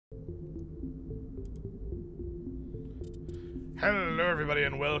Hello everybody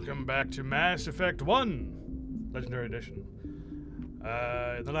and welcome back to Mass Effect 1 Legendary Edition.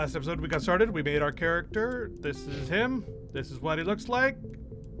 In the last episode we got started, we made our character. This is him. This is what he looks like.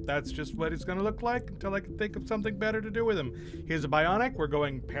 That's just what he's gonna look like until I can think of something better to do with him. He's a bionic. We're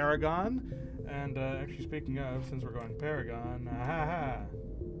going Paragon. And actually speaking of, since we're going Paragon,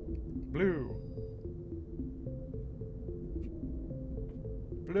 Blue.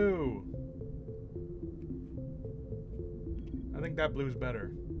 Blue. I think that blue's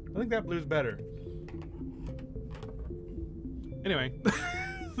better. Anyway.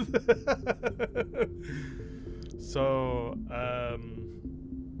 So,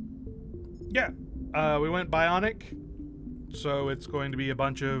 yeah. We went bionic. So it's going to be a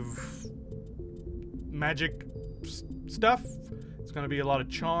bunch of magic stuff. It's going to be a lot of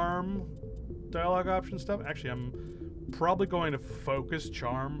charm, dialogue option stuff. Actually, I'm probably going to focus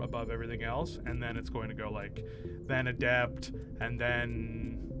charm above everything else, and then it's going to go like then adept, and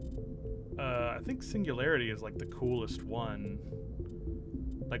then I think singularity is like the coolest one.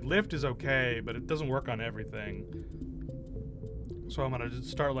 Like lift is okay, but it doesn't work on everything. So I'm gonna just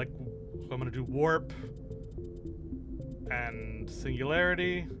start like, so I'm gonna do warp and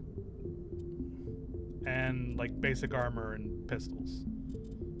singularity and like basic armor and pistols.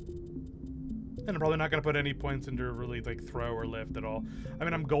 And I'm probably not going to put any points into really like throw or lift at all. I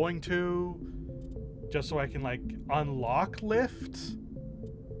mean, I'm going to just so I can like unlock lift,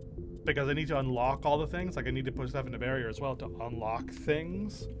 because I need to unlock all the things. Like I need to put stuff in the barrier as well to unlock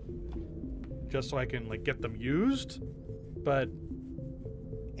things, just so I can like get them used. But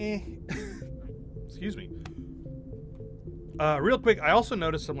excuse me. Real quick, I also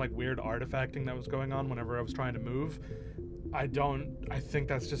noticed some like weird artifacting that was going on whenever I was trying to move. I think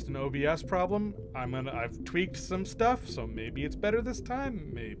that's just an OBS problem. I've tweaked some stuff, so maybe it's better this time.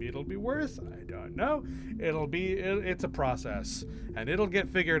 Maybe it'll be worse. I don't know. It's a process, and it'll get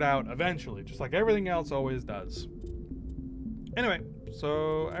figured out eventually, just like everything else always does. Anyway,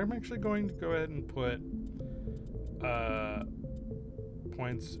 so I'm actually going to go ahead and put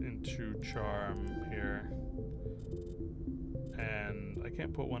points into charm here. And I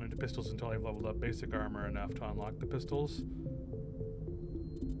can't put one into pistols until I've leveled up basic armor enough to unlock the pistols.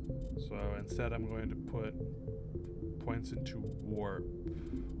 So instead I'm going to put points into warp.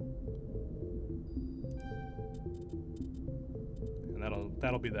 And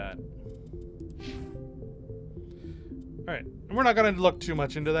that'll be that. Alright, and we're not going to look too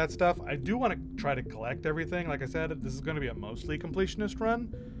much into that stuff. I do want to try to collect everything. Like I said, this is going to be a mostly completionist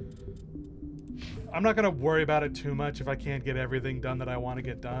run. I'm not going to worry about it too much if I can't get everything done that I want to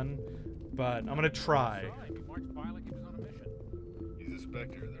get done, but I'm going to try. He's a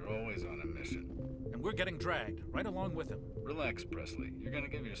Spectre. They're always on a mission. And we're getting dragged, right along with him. Relax, Presley. You're going to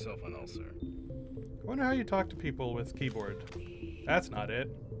give yourself an ulcer. I wonder how you talk to people with keyboard. That's not it.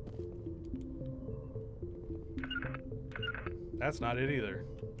 That's not it either.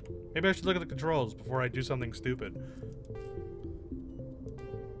 Maybe I should look at the controls before I do something stupid.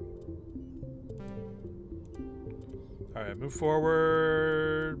 Alright, move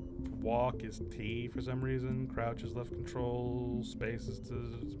forward. Walk is T for some reason. Crouch is left control. Space is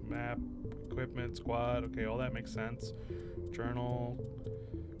to map. Equipment, squad. Okay, all that makes sense. Journal.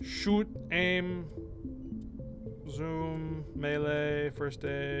 Shoot, aim. Zoom, melee, first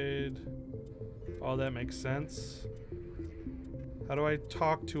aid. All that makes sense. How do I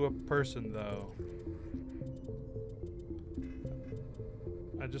talk to a person though?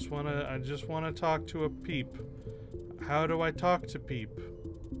 I just wanna talk to a peep. How do I talk to peep?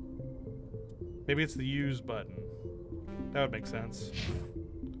 Maybe it's the use button. That would make sense.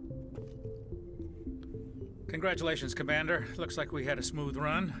 Congratulations, Commander. Looks like we had a smooth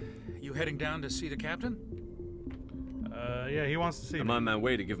run. You heading down to see the captain? Yeah, he wants to see me. I'm on my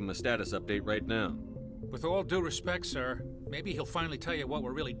way to give him a status update right now. With all due respect, sir, maybe he'll finally tell you what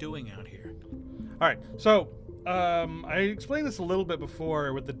we're really doing out here. Alright, so, I explained this a little bit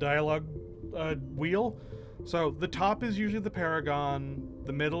before with the dialogue wheel. So the top is usually the Paragon,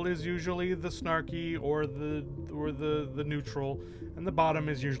 the middle is usually the Snarky or the neutral, and the bottom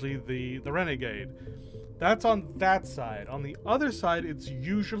is usually the Renegade. That's on that side. On the other side, it's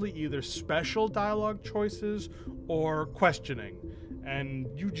usually either special dialogue choices or questioning. And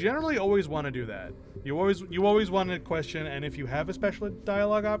you generally always want to do that. You always want to question, and if you have a special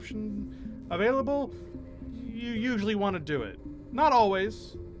dialogue option available, you usually want to do it. Not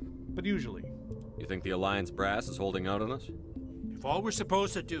always, but usually. You think the Alliance brass is holding out on us? If all we're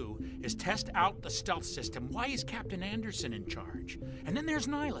supposed to do is test out the stealth system, why is Captain Anderson in charge? And then there's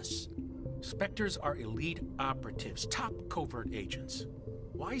Nihilus. Spectres are elite operatives, top covert agents.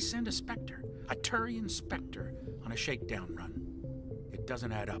 Why send a Spectre, a Turian Spectre, on a shakedown run? It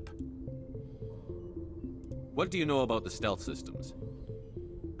doesn't add up. What do you know about the stealth systems?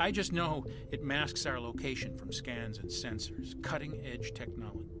 I just know it masks our location from scans and sensors. Cutting-edge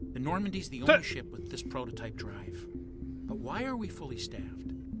technology. The Normandy's the only ship with this prototype drive. But why are we fully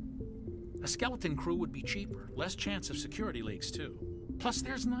staffed? A skeleton crew would be cheaper, less chance of security leaks too. Plus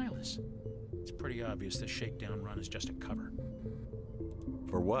there's Nihilus. It's pretty obvious this shakedown run is just a cover.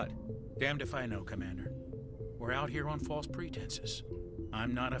 For what? Damned if I know, Commander. We're out here on false pretenses.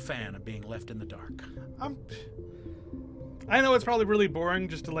 I'm not a fan of being left in the dark. I know it's probably really boring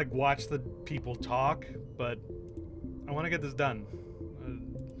just to like watch the people talk, but I want to get this done.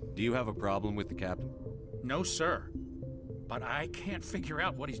 Do you have a problem with the captain? No, sir. But I can't figure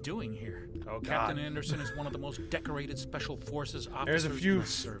out what he's doing here. Oh, God. Captain Anderson is one of the most decorated Special Forces There's officers a few in the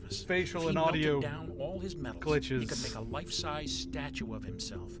service. facial If and he audio melted down all his medals, glitches. he could make a life-size statue of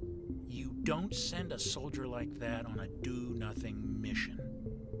himself. You don't send a soldier like that on a do-nothing mission.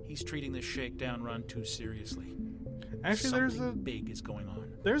 He's treating this shakedown run too seriously. Actually, Something big is going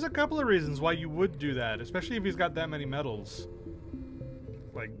on. there's a couple of reasons why you would do that, especially if he's got that many medals.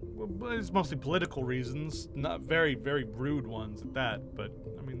 Like, well, it's mostly political reasons, not very, very rude ones at that. But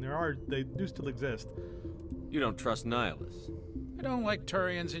I mean, they do still exist. You don't trust Nihilus. I don't like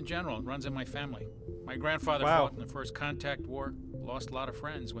Turians in general. It runs in my family. My grandfather Wow. fought in the First Contact War. Lost a lot of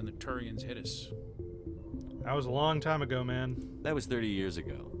friends when the Turians hit us. That was a long time ago, man. That was 30 years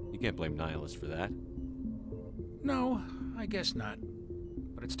ago. You can't blame Nihilus for that. No, I guess not.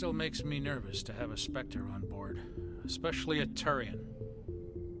 But it still makes me nervous to have a Spectre on board. Especially a Turian.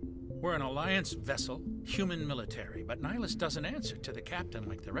 We're an Alliance vessel, human military, but Nihilus doesn't answer to the captain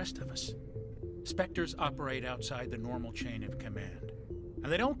like the rest of us. Spectres operate outside the normal chain of command.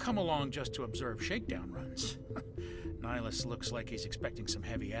 And they don't come along just to observe shakedown runs. Nihilus looks like he's expecting some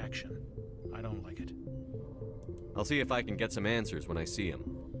heavy action. I don't like it. I'll see if I can get some answers when I see him.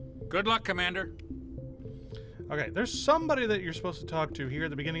 Good luck, Commander. Okay, there's somebody that you're supposed to talk to here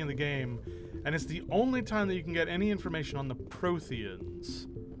at the beginning of the game, and it's the only time that you can get any information on the Protheans.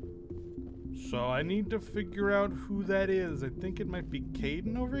 So I need to figure out who that is. I think it might be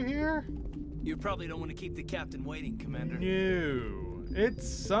Caden over here? You probably don't want to keep the captain waiting, Commander. No. It's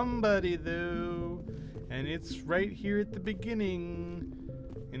somebody, though. And it's right here at the beginning.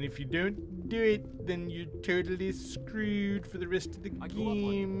 And if you don't do it, then you're totally screwed for the rest of the I grew up on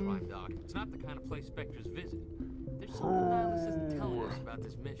game. Prime Doc. It's not the kind of place Spectres visit. There's something Nihilus isn't telling us about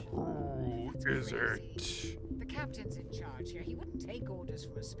this mission. Who is it? The captain's in charge here. He wouldn't take orders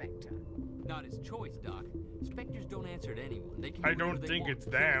from a Spectre. Not his choice, Doc. Spectres don't answer to anyone. They can I do don't whatever they think want, it's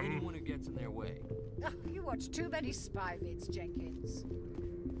kill them. anyone who gets in their way. Ugh, you watch too many spy vids, Jenkins.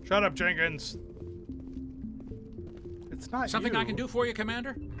 Shut up, Jenkins. It's not Something you. I can do for you,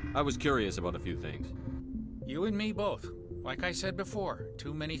 Commander? I was curious about a few things. You and me both. Like I said before,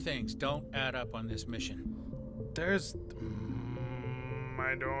 too many things don't add up on this mission. There's...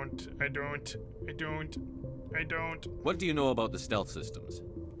 I don't. What do you know about the stealth systems?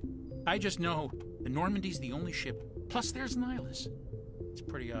 I just know the Normandy's the only ship, plus there's Nihilus. It's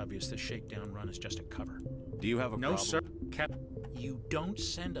pretty obvious this shakedown run is just a cover. Do you have a No, problem? sir. Cap, you don't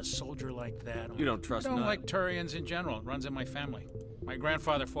send a soldier like that on... You don't trust I don't Nihilus. like Turians in general. It runs in my family. My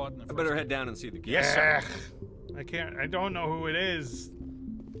grandfather fought in the I First... better head down and see the captain. Yes, sir. I can't. I don't know who it is.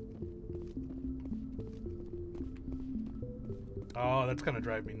 Oh, that's gonna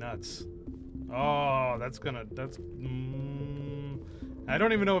drive me nuts. Oh, that's. I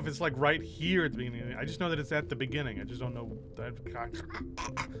don't even know if it's like right here at the beginning. I just know that it's at the beginning. I just don't know.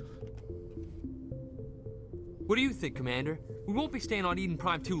 What do you think, Commander? We won't be staying on Eden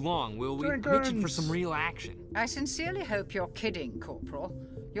Prime too long, will we? I'm itching for some real action. I sincerely hope you're kidding, Corporal.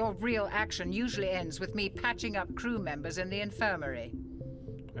 Your real action usually ends with me patching up crew members in the infirmary.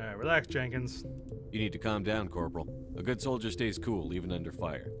 Relax, Jenkins. You need to calm down, Corporal. A good soldier stays cool, even under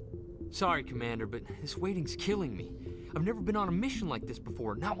fire. Sorry, Commander, but this waiting's killing me. I've never been on a mission like this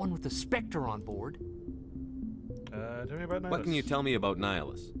before, not one with a Spectre on board. Tell me about Nihilus. What can you tell me about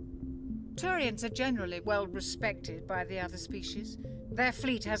Nihilus? Turians are generally well respected by the other species. Their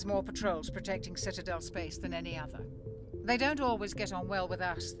fleet has more patrols protecting Citadel space than any other. They don't always get on well with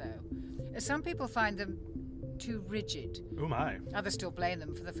us, though. Some people find them too rigid. Oh my. Others still blame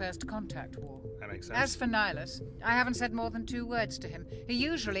them for the First Contact War. That makes sense. As for Nihilus, I haven't said more than 2 words to him. He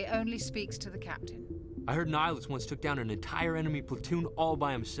usually only speaks to the captain. I heard Nihilus once took down an entire enemy platoon all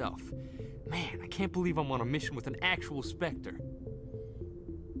by himself. Man, I can't believe I'm on a mission with an actual Spectre.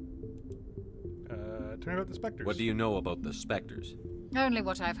 Tell me about the Spectres. What do you know about the Spectres? Only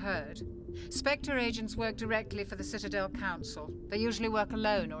what I've heard. Spectre agents work directly for the Citadel Council. They usually work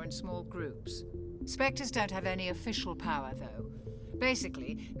alone or in small groups. Spectres don't have any official power, though.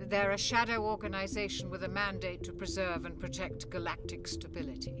 Basically, they're a shadow organization with a mandate to preserve and protect galactic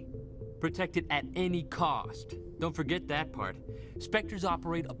stability. Protect it at any cost. Don't forget that part. Spectres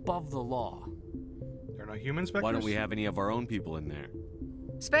operate above the law. There are no human specters? Why don't we have any of our own people in there?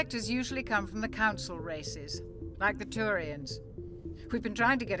 Spectres usually come from the council races, like the Turians. We've been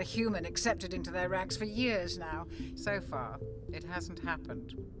trying to get a human accepted into their ranks for years now. So far, it hasn't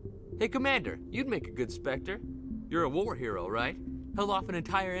happened. Hey, Commander, you'd make a good Spectre. You're a war hero, right? Held off an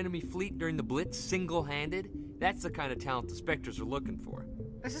entire enemy fleet during the Blitz single-handed? That's the kind of talent the Spectres are looking for.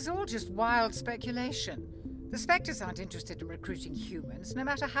 This is all just wild speculation. The Spectres aren't interested in recruiting humans, no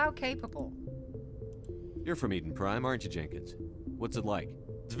matter how capable. You're from Eden Prime, aren't you, Jenkins? What's it like?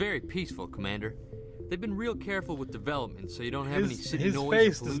 It's very peaceful, Commander. They've been real careful with development, so you don't have any city his noise face or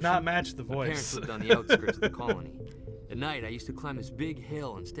does pollution. not match the My voice. parents lived on the outskirts of the colony. At night, I used to climb this big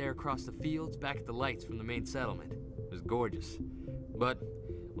hill and stare across the fields back at the lights from the main settlement. It was gorgeous. But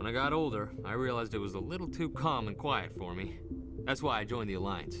when I got older, I realized it was a little too calm and quiet for me. That's why I joined the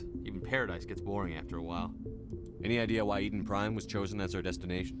Alliance. Even Paradise gets boring after a while. Any idea why Eden Prime was chosen as our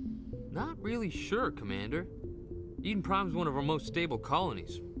destination? Not really sure, Commander. Eden Prime's one of our most stable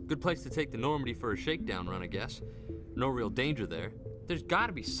colonies. Good place to take the Normandy for a shakedown run, I guess. No real danger there. There's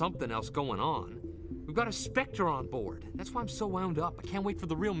gotta be something else going on. We've got a Spectre on board. That's why I'm so wound up. I can't wait for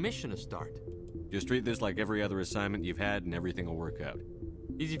the real mission to start. Just treat this like every other assignment you've had and everything will work out.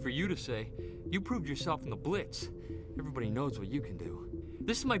 Easy for you to say. You proved yourself in the Blitz. Everybody knows what you can do.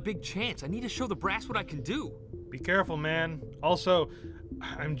 This is my big chance. I need to show the brass what I can do. Be careful, man. Also,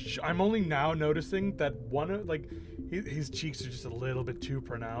 I'm only now noticing that his cheeks are just a little bit too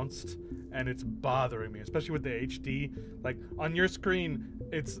pronounced, and it's bothering me, especially with the HD. Like on your screen,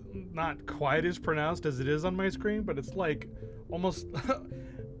 it's not quite as pronounced as it is on my screen, but it's like almost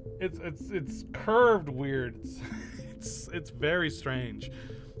it's curved weird. It's very strange.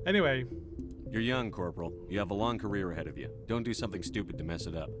 Anyway, You're young, Corporal. You have a long career ahead of you. Don't do something stupid to mess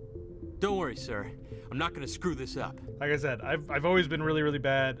it up. Don't worry, sir. I'm not gonna screw this up. like I said, I've always been really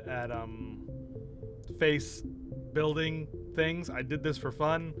bad at face building things. I did this for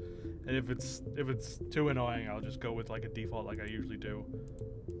fun, and if it's too annoying, I'll just go with like a default like I usually do.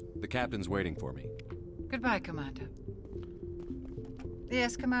 The captain's waiting for me. Goodbye, Commander.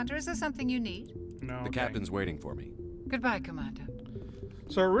 Yes, Commander, is there something you need? No. The okay. captain's waiting for me. Goodbye, Commander.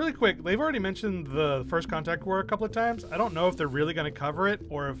 So really quick, they've already mentioned the First Contact War a couple of times. I don't know if they're really going to cover it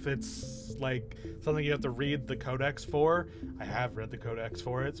or if it's like something you have to read the codex for. I have read the codex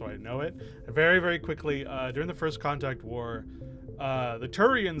for it, so I know it. Very quickly, during the First Contact War, the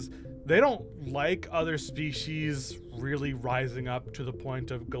Turians, they don't like other species really rising up to the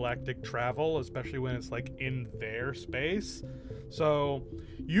point of galactic travel, especially when it's like in their space. So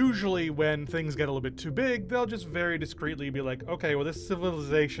usually when things get a little bit too big, they'll just very discreetly be like, okay, well, this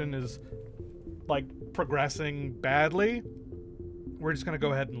civilization is like progressing badly. We're just going to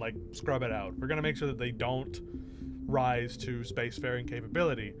go ahead and like scrub it out. We're going to make sure that they don't rise to spacefaring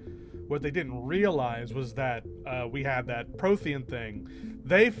capability. What they didn't realize was that we had that Prothean thing.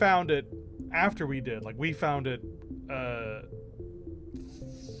 They found it after we did. Like we found it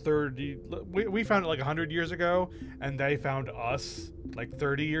we found it like 100 years ago, and they found us like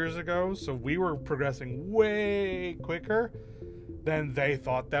 30 years ago. So we were progressing way quicker than they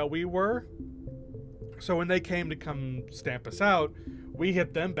thought that we were. So when they came to come stamp us out, we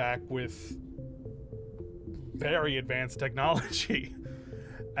hit them back with very advanced technology.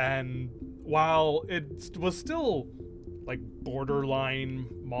 And while it was still like borderline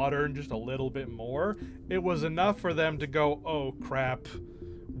modern, just a little bit more, it was enough for them to go, oh crap,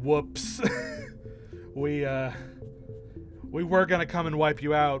 whoops. we were gonna come and wipe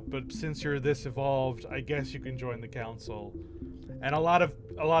you out, but since you're this evolved, I guess you can join the council. And a lot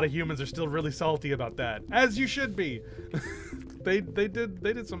of humans are still really salty about that, as you should be. They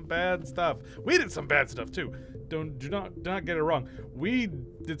did some bad stuff. We did some bad stuff too. Do not get it wrong. We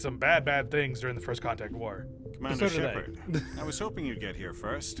did some bad things during the First Contact War. Commander So did Shepard, I was hoping you'd get here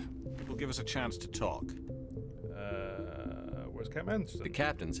first. It will give us a chance to talk. Where's Captain Anderson? The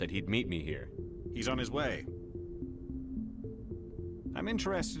captain said he'd meet me here. He's on his way. I'm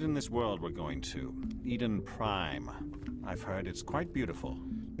interested in this world we're going to, Eden Prime. I've heard it's quite beautiful.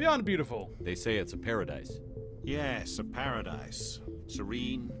 Beyond beautiful. They say it's a paradise. Yes, a paradise.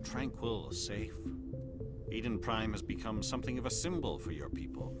 Serene, tranquil, safe. Eden Prime has become something of a symbol for your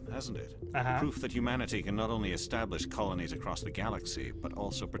people, hasn't it? Uh-huh. Proof that humanity can not only establish colonies across the galaxy, but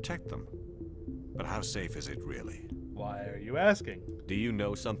also protect them. But how safe is it really? Why are you asking? Do you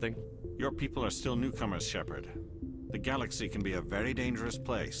know something? Your people are still newcomers, Shepard. The galaxy can be a very dangerous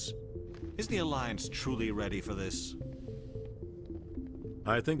place. Is the Alliance truly ready for this?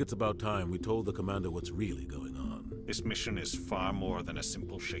 I think it's about time we told the commander what's really going on. This mission is far more than a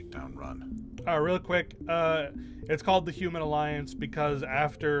simple shakedown run. Real quick, it's called the Human Alliance because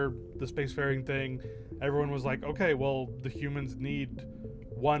after the spacefaring thing, everyone was like, okay, well, the humans need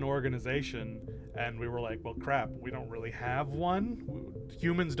one organization. And we were like, well, crap, we don't really have one.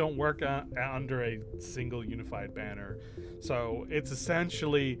 Humans don't work under a single unified banner. So it's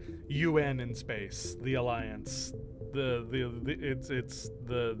essentially UN in space, the Alliance. It's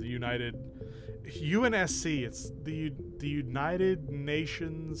the United UNSC. It's the United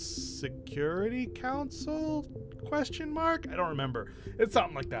Nations Security Council ? I don't remember. It's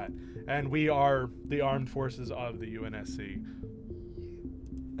something like that. And we are the armed forces of the UNSC.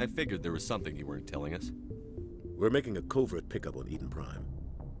 I figured there was something you weren't telling us. We're making a covert pickup on Eden Prime.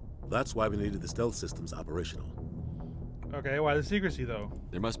 That's why we needed the stealth systems operational. Okay, why the secrecy, though?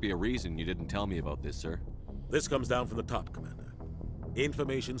 There must be a reason you didn't tell me about this, sir. This comes down from the top, Commander.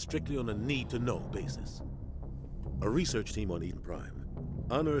 Information strictly on a need-to-know basis. A research team on Eden Prime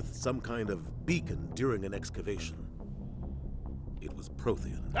unearthed some kind of beacon during an excavation. It was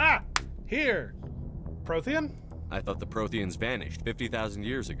Prothean. Ah! Here! Prothean? I thought the Protheans vanished 50,000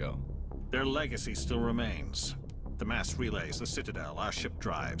 years ago. Their legacy still remains. The mass relays, the Citadel, our ship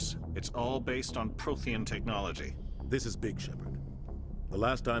drives. It's all based on Prothean technology. This is big, Shepard. The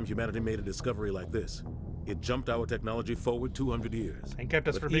last time humanity made a discovery like this, it jumped our technology forward 200 years. And kept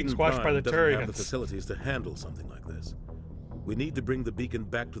us But from being Eden squashed by Prime the doesn't have the Turians. facilities to handle something like this. We need to bring the beacon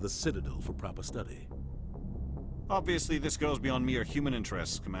back to the Citadel for proper study. Obviously, this goes beyond mere human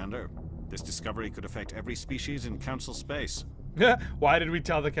interests, Commander. This discovery could affect every species in Council space. Why did we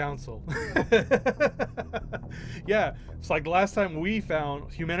tell the Council? Yeah, it's like the last time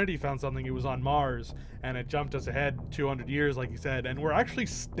humanity found something, it was on Mars, and it jumped us ahead 200 years, like you said, and we're actually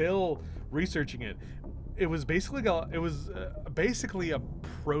still researching it. It was basically a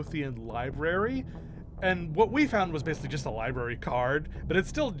Prothean library, and what we found was basically just a library card, but it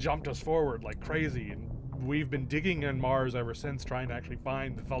still jumped us forward like crazy, and we've been digging on Mars ever since, trying to actually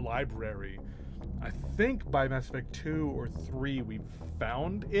find the library. I think by Mass Effect 2 or 3 we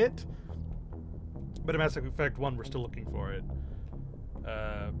found it, but in Mass Effect 1 we're still looking for it.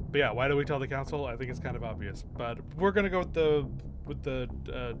 But yeah, why do we tell the Council? I think it's kind of obvious, but we're gonna go with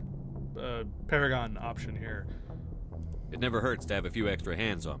the Paragon option here. It never hurts to have a few extra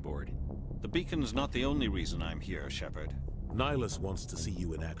hands on board. The beacon's not the only reason I'm here, Shepard. Nihilus wants to see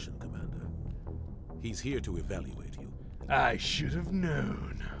you in action, Commander. He's here to evaluate you. I should have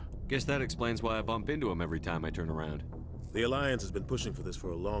known. Guess that explains why I bump into him every time I turn around. The Alliance has been pushing for this for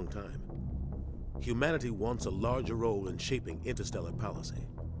a long time. Humanity wants a larger role in shaping interstellar policy.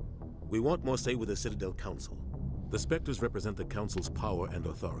 We want more say with the Citadel Council. The Spectres represent the Council's power and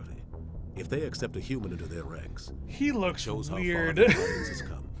authority. If they accept a human into their ranks, He looks shows how weird. far the Alliance has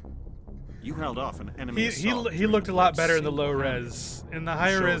come. You held off an enemy he assault looked a during lot the better in the low single-handed. res. In the You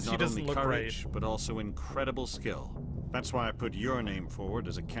higher showed res, he not doesn't only look courage, great. but also incredible skill. That's why I put your name forward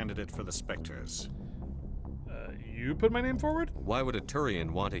as a candidate for the Spectres. You put my name forward? Why would a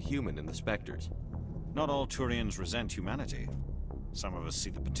Turian want a human in the Spectres? Not all Turians resent humanity. Some of us see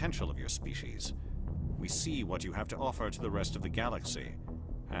the potential of your species. We see what you have to offer to the rest of the galaxy,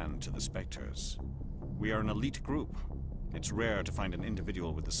 and to the Spectres. We are an elite group. It's rare to find an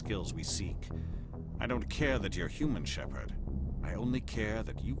individual with the skills we seek. I don't care that you're human, Shepard. I only care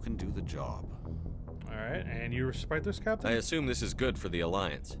that you can do the job. Alright, and you respect this, Captain? I assume this is good for the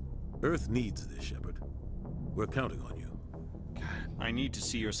Alliance. Earth needs this, Shepard. We're counting on you. I need to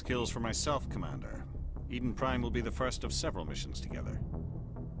see your skills for myself, Commander. Eden Prime will be the first of several missions together.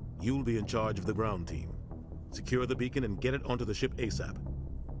 You'll be in charge of the ground team. Secure the beacon and get it onto the ship ASAP.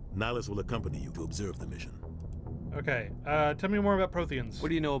 Nihilus will accompany you to observe the mission. Okay, tell me more about Protheans. What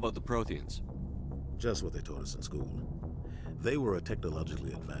do you know about the Protheans? Just what they taught us in school. They were a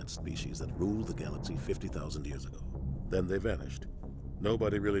technologically advanced species that ruled the galaxy 50,000 years ago. Then they vanished.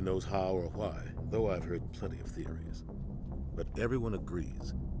 Nobody really knows how or why, though I've heard plenty of theories. But everyone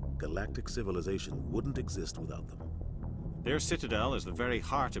agrees, galactic civilization wouldn't exist without them. Their citadel is the very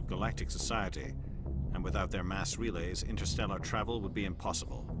heart of galactic society, and without their mass relays, interstellar travel would be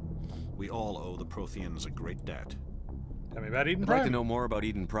impossible. We all owe the Protheans a great debt. Tell me about Eden I'd Prime. like to know more about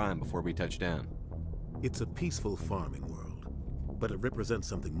Eden Prime before we touch down. It's a peaceful farming world, but it represents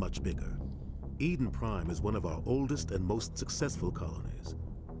something much bigger. Eden Prime is one of our oldest and most successful colonies.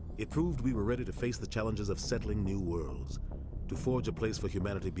 It proved we were ready to face the challenges of settling new worlds, to forge a place for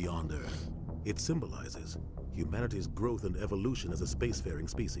humanity beyond Earth. It symbolizes humanity's growth and evolution as a spacefaring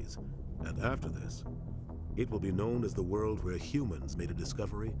species. And after this, it will be known as the world where humans made a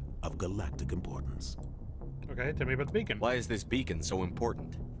discovery of galactic importance. Okay, tell me about the beacon. Why is this beacon so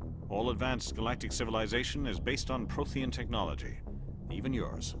important? All advanced galactic civilization is based on Prothean technology. Even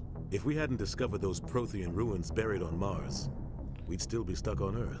yours. If we hadn't discovered those Prothean ruins buried on Mars, we'd still be stuck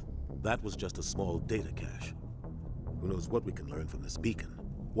on Earth. That was just a small data cache. Who knows what we can learn from this beacon?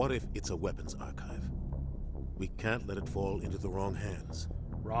 What if it's a weapons archive? We can't let it fall into the wrong hands.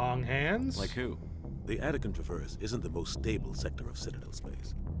 Wrong hands? Like who? The Attican Traverse isn't the most stable sector of Citadel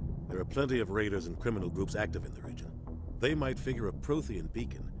space. There are plenty of raiders and criminal groups active in the region. They might figure a Prothean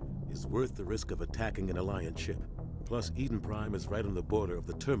beacon is worth the risk of attacking an Alliance ship. Plus, Eden Prime is right on the border of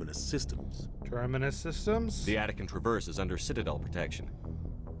the Terminus systems. Terminus systems? The Attican Traverse is under Citadel protection.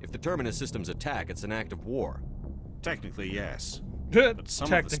 If the Terminus systems attack, it's an act of war. Technically, yes. But some of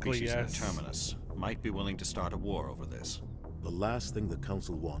the Technically, species yes. in the Terminus might be willing to start a war over this. The last thing the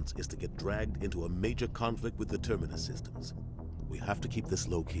Council wants is to get dragged into a major conflict with the Terminus systems. We have to keep this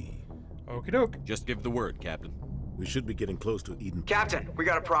low-key. Okie doke. Just give the word, Captain. We should be getting close to Eden. Captain, we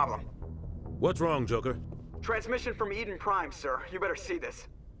got a problem. What's wrong, Joker? Transmission from Eden Prime, sir. You better see this.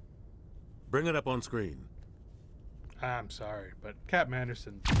 Bring it up on screen. I'm sorry, but Captain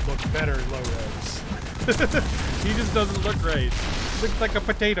Anderson looks better in low res. He just doesn't look right. Looks like a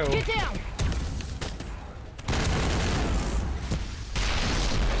potato. Get down!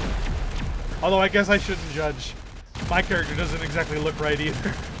 Although I guess I shouldn't judge. My character doesn't exactly look right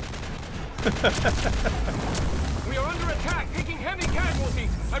either. We are under attack, taking heavy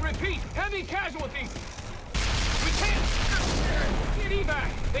casualties. I repeat, heavy casualties. We can't get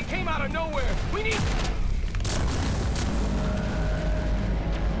evac. They came out of nowhere. We need.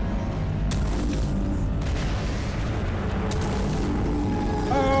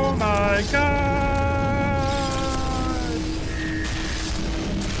 Oh my god!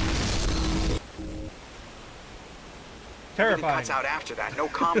 Terrifying. Cuts out after that. No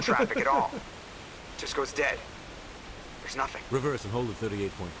comm traffic at all. Just goes dead. There's nothing. Reverse and hold at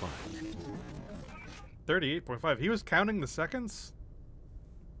 38.5. 38.5. He was counting the seconds?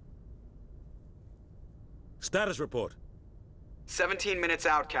 Status report. 17 minutes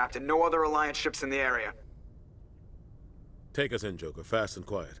out, Captain. No other Alliance ships in the area. Take us in, Joker, fast and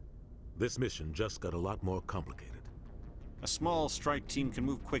quiet. This mission just got a lot more complicated. A small strike team can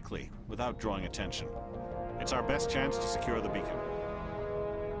move quickly without drawing attention. It's our best chance to secure the beacon.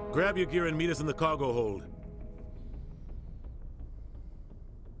 Grab your gear and meet us in the cargo hold.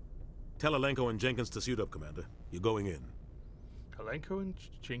 Tell Alenko and Jenkins to suit up, Commander. You're going in. Alenko and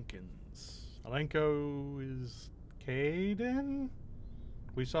Jenkins. Alenko is Kaidan?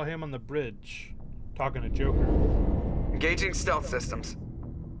 We saw him on the bridge, talking to Joker. Engaging stealth systems.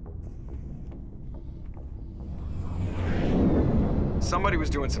 Somebody was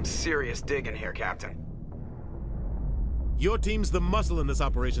doing some serious digging here, Captain. Your team's the muscle in this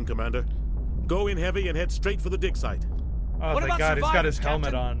operation, Commander. Go in heavy and head straight for the dig site. Oh, thank God, he's got his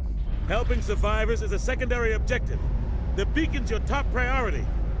helmet on. Helping survivors is a secondary objective. The beacon's your top priority.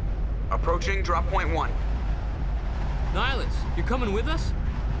 Approaching drop point 1. Nihilus, you're coming with us?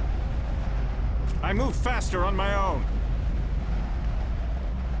 I move faster on my own.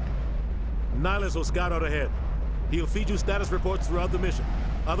 Nihilus will scout out ahead. He'll feed you status reports throughout the mission.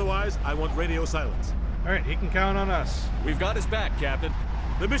 Otherwise, I want radio silence. All right, he can count on us. We've got his back, Captain.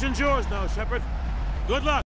 The mission's yours now, Shepard. Good luck!